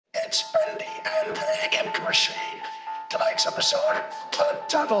Machine. Tonight's episode, The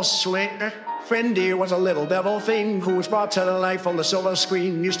Devil Swing. Friendy was a little devil thing who was brought to life on the silver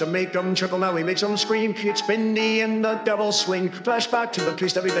screen. Used to make them triple, now he makes them scream. It's Bendy and the Devil Swing. Flashback to the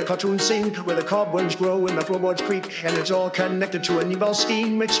place that made the cartoon scene, where the cobwebs grow and the floorboards creak, and it's all connected to an evil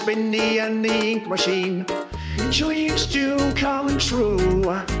scheme. It's Bendy and the Ink Machine. Dreams do come true.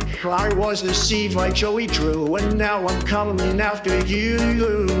 I was deceived like Joey Drew, and now I'm coming after you.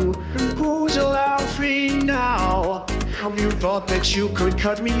 Who's laughing now? You thought that you could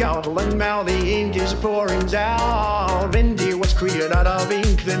cut me out, and now the ink is pouring down. Bendy was created out of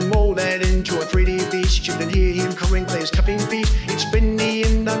ink, then molded into a 3D beast. You can hear him crinkle his cupping feet. It's Bendy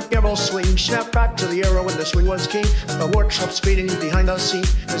in the Devil Swing. Snap back to the era when the swing was king. The workshop's fading behind the scene.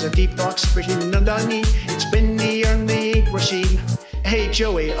 There's a deep dark spitting underneath. It's Bendy and the Ink Machine. Hey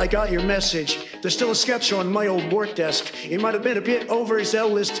Joey, I got your message. There's still a sketch on my old work desk. It might have been a bit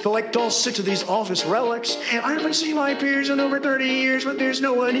overzealous to collect all 6 of these office relics. I haven't seen my peers in over 30 years, but there's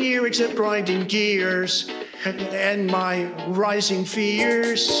no one here except grinding gears and my rising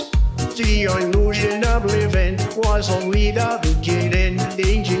fears. The illusion of living was only the beginning.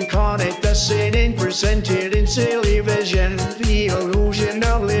 Incarnate, the sin presented in silly vision. The illusion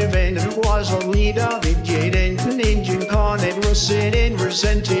of living was only the beginning. Incarnate was sin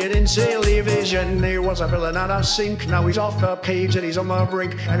presented in silly vision. There was a villain out of sync. Now he's off the page and he's on the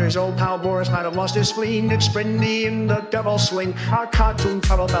brink. And his old pal Boris might have lost his spleen. It's Bendy in the Devil Swing. Our cartoon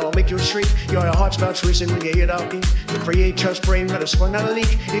title that'll make you shriek. Your heart spouts recently ate up. The creator's brain that has spun out a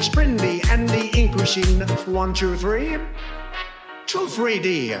leak. It's Bendy and the Ink Machine. 1, 2, 3. 2,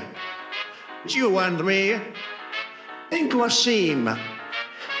 3D. You and me. Ink Machine.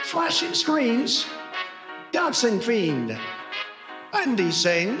 Flashing screens. Dancing fiend. Bendy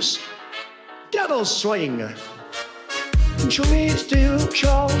sings. Devil Swing. Dreams do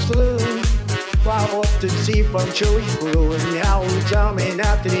Charles Lou. Wow, what did see from Joey Blue? And now he's coming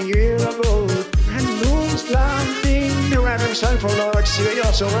after the year ago. And moon's blinding. The random sun for Lord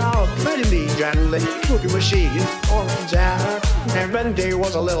Serious. So out Bendy and the Ink Machine. Orange out. And Bendy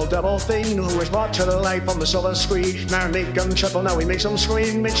was a little devil thing who was brought to the life on the silver screen. Now make them chuckle, now he makes them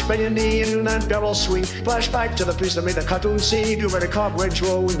scream. It's Bendy in the Devil Swing. Flashback to the place that made the cartoon scene, where the cobwebs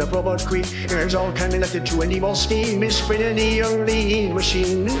roll in the floorboards creak, and it's all connected to an evil scheme. It's Bendy and the Ink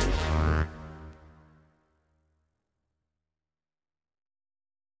Machine.